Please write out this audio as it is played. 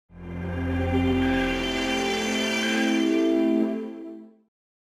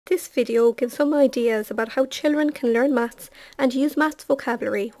This video gives some ideas about how children can learn maths and use maths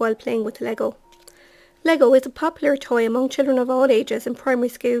vocabulary while playing with Lego. Lego is a popular toy among children of all ages in primary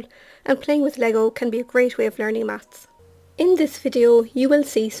school, and playing with Lego can be a great way of learning maths. In this video you will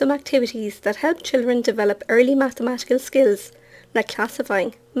see some activities that help children develop early mathematical skills like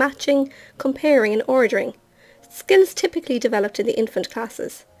classifying, matching, comparing and ordering, skills typically developed in the infant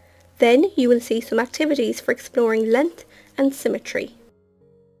classes. Then you will see some activities for exploring length and symmetry.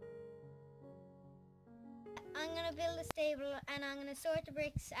 I'm going to build a stable and I'm going to sort the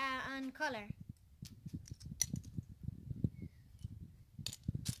bricks on colour.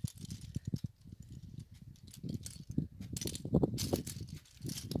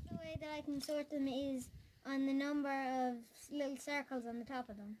 The way that I can sort them is on the number of little circles on the top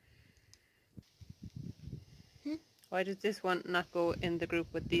of them. Why does this one not go in the group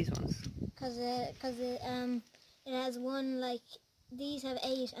with these ones? Because it has one, like, these have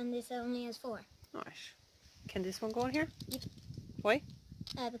 8 and this only has 4. Alright. Can this one go in here? Yep. Why?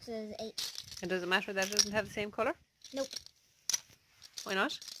 Because it has 8. And does it matter that it doesn't have the same colour? Nope. Why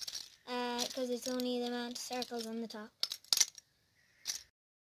not? Because it's only the amount of circles on the top.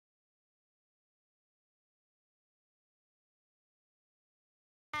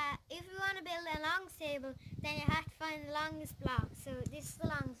 If you want to build a long stable, then you have to find the longest block. So this is the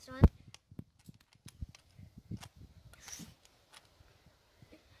longest one.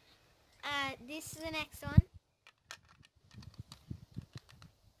 This is the next one.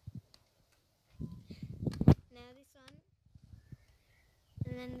 Now this one.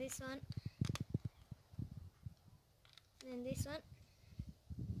 And then this one. And then this one.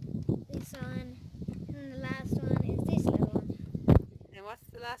 This one. And the last one is this little one. And what's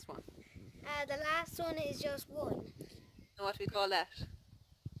the last one? The last one is just 1. And what do we call that?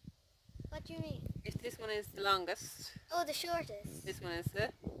 What do you mean? If this one is the longest, Oh, the shortest. this one is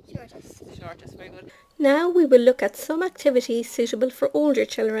the Shortest. shortest. Very good. Now we will look at some activities suitable for older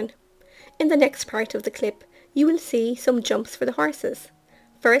children. In the next part of the clip, you will see some jumps for the horses.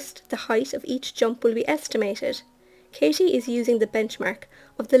 First, the height of each jump will be estimated. Katie is using the benchmark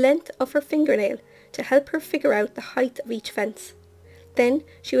of the length of her fingernail to help her figure out the height of each fence. Then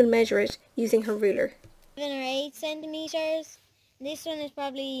she will measure it using her ruler. 7 or 8 centimeters. This one is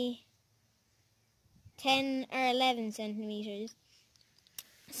probably 10 or 11 centimeters.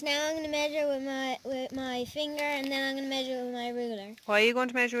 So now I'm going to measure with my finger, and then I'm going to measure with my ruler. Why are you going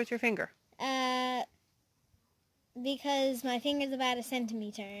to measure with your finger? Because my finger's about a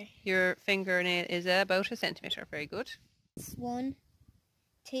centimeter. Your fingernail is about a centimetre. Very good. It's 1,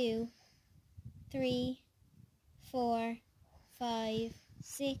 2, 3, 4, 5,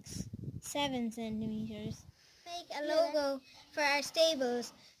 6, 7 centimeters. Make a logo for our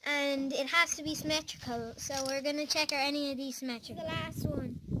stables, and it has to be symmetrical, so we're going to check are any of these symmetrical. The last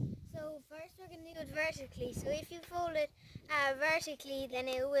one. So first we're going to do it vertically. So if you fold it vertically, then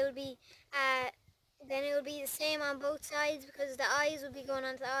it will be the same on both sides, because the eyes will be going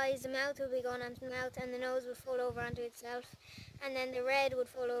onto the eyes, the mouth will be going onto the mouth, and the nose would fold over onto itself, and then the red would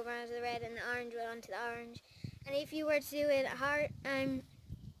fold over onto the red, and the orange would onto the orange. And if you were to do it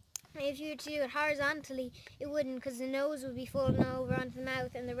horizontally, it wouldn't, because the nose would be folding over onto the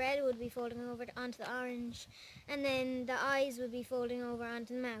mouth, and the red would be folding over onto the orange, and then the eyes would be folding over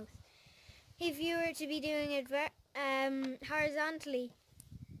onto the mouth. If you were to be doing it horizontally,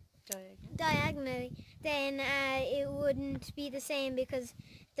 diagonally, then it wouldn't be the same, because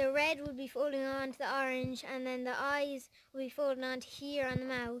the red would be folding onto the orange, and then the eyes would be folding onto here on the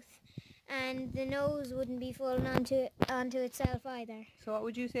mouth, and the nose wouldn't be folding onto itself either. So what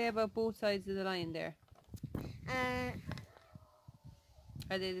would you say about both sides of the line there? Uh,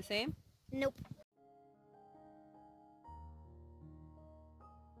 Are they the same? nope.